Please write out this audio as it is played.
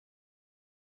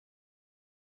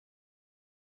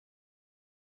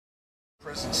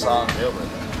Prison song.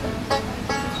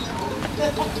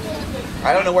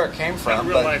 I don't know where it came from.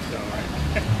 Not real life, though, right?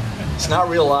 It's not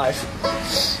real life.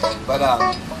 But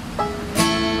a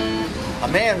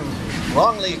man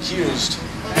wrongly accused.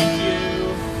 Thank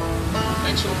you.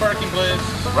 Thanks for the parking place.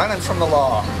 Running from the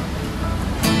law.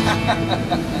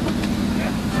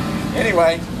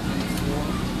 Anyway,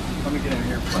 let me get in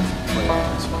here and play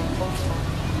this one.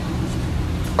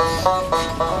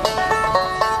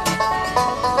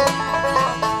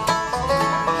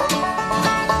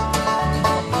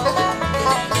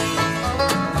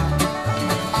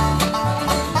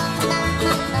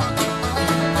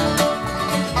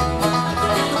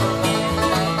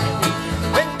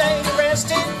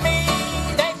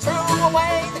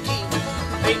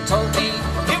 Told me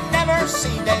you'd never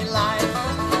see daylight.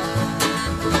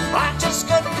 I just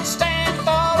couldn't stand the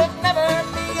thought of never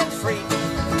being free.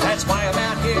 That's why I'm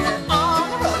out here on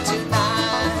the run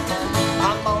tonight.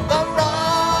 I'm on the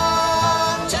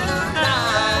run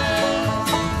tonight.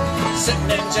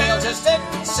 Sitting in jail just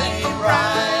didn't seem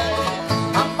right.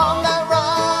 I'm on the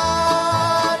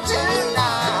run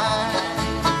tonight,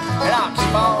 and I'll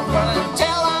keep on running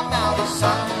till I'm out of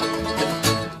sight.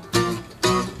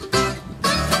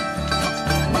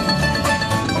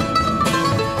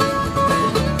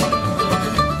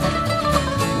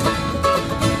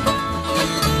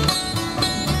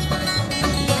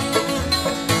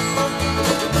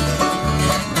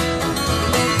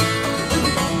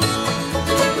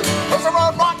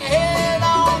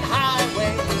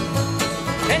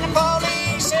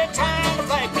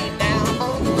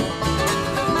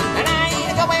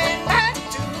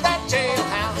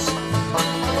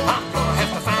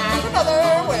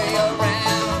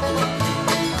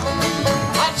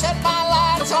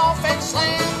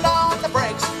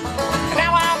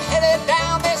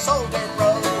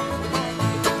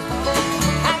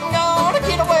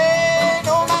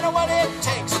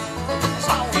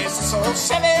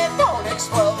 Seven won't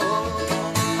explode.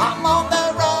 I'm on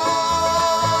the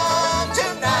run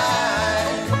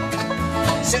tonight.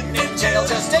 Sitting in jail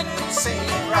just didn't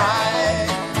seem right.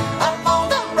 I'm on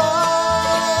the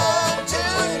run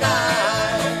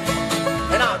tonight,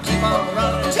 and I'll keep on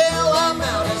running till I'm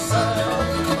out of sight.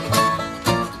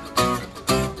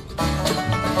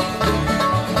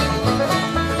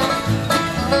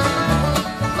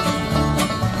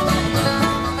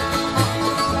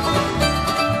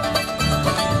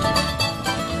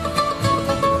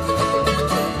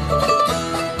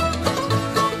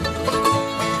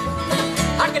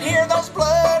 Hear those blood